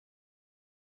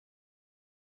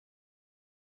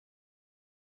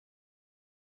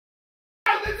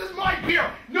beer.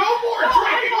 No more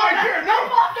drinking my beer. No,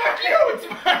 fuck you. It's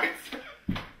mine.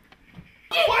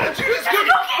 Why don't you just cook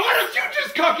it? Why don't you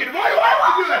just cook it? Why do I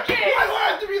have to do that? Why do I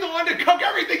have to be the one to cook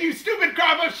everything, you stupid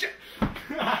crap of shit?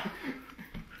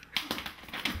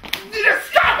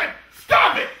 Just stop it!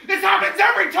 Stop it! This happens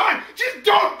every time! Just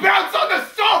don't bounce on the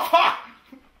sofa!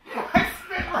 I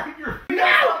spit right in your face.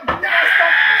 No!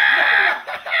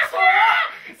 Sora!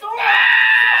 Sora!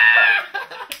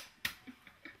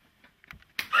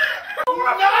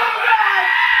 Sora! No!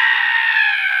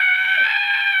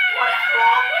 What's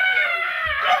wrong with you?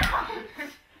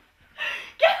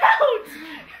 Get out!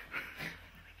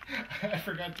 I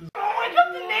forgot to... Oh, I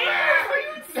got the neighbors! Are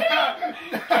you insane?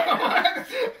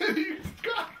 You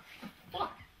got...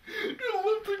 Fuck. You're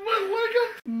lifting my leg up.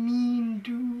 Mean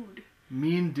dude.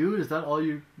 Mean dude? Is that all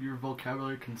your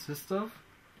vocabulary consists of?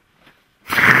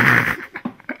 I'm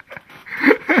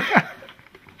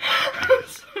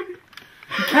sorry.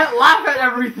 You can't laugh at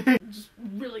everything! Just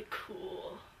really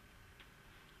cool.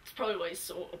 It's probably why he's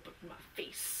so up in my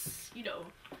face. You know,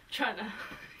 trying to...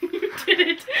 You did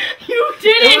it! You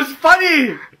did it! It was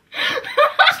funny!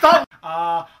 Stop!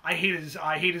 I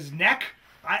hate his neck.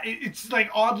 It's like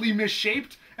oddly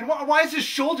misshaped. And why is his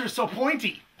shoulder so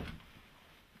pointy?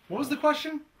 What was the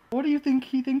question? What do you think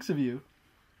he thinks of you?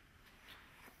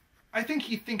 I think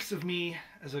he thinks of me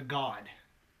as a god.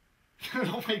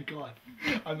 Oh my god.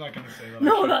 I'm not gonna say that.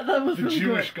 No, that was the really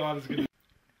Jewish good. god is gonna...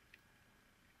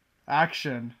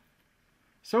 Action.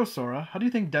 So, Sora, how do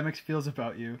you think Demyx feels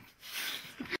about you?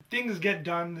 Things get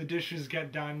done, the dishes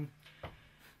get done.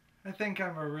 I think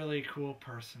I'm a really cool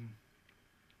person.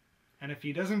 And if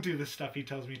he doesn't do the stuff he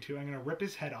tells me to, I'm gonna rip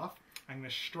his head off. I'm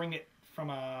gonna string it from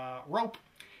a rope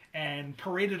and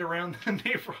parade it around the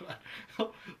neighborhood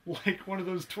like one of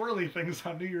those twirly things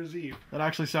on New Year's Eve. That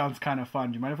actually sounds kind of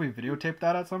fun. Do you mind if we videotape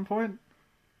that at some point?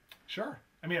 Sure.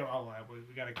 I mean,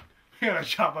 we gotta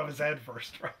chop off his head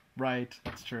first, right? Right,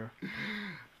 that's true.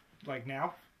 Like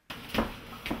now?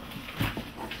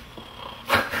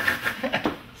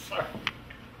 Sorry.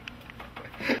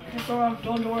 Sora,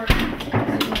 don't work.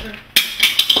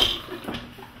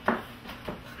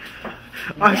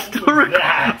 I'm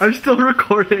still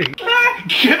recording.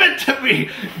 Give it to me!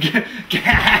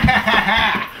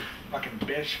 Fucking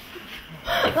bitch. I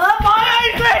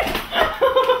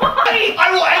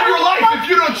will end your life if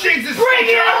you don't change this. Bring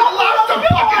it I will love to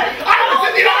fucking... I was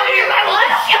in the army and I will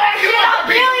destroy you like a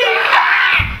piece of...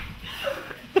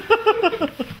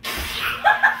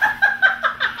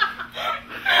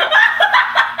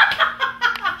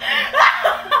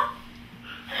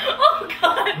 Oh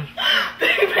god!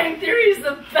 Big Bang Theory is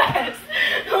the best!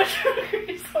 Don't you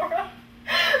agree, Sora?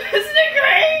 Isn't it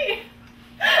great?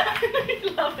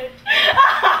 I love it.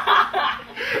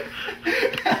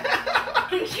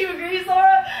 Don't you agree,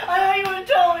 Sora? I know you would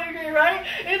totally agree, right?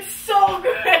 It's so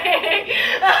great!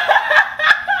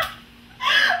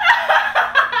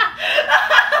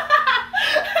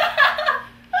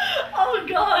 Oh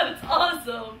god, it's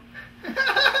awesome!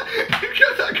 You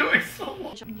got that going so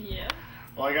long. Yeah.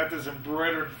 Well, I got this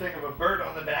embroidered thing of a bird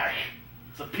on the back.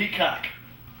 It's a peacock.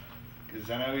 Because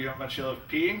I know how much you love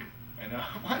peeing. I know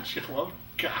how much you love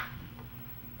cock.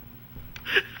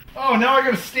 Oh, now I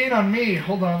got a stain on me.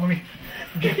 Hold on, let me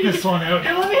get this one out.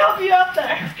 Hey, let me help you up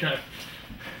there. Okay.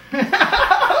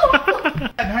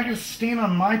 And I got a stain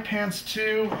on my pants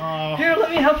too. Here, let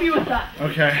me help you with that.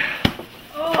 Okay.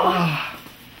 Oh.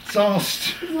 It's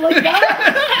almost... Like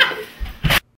that?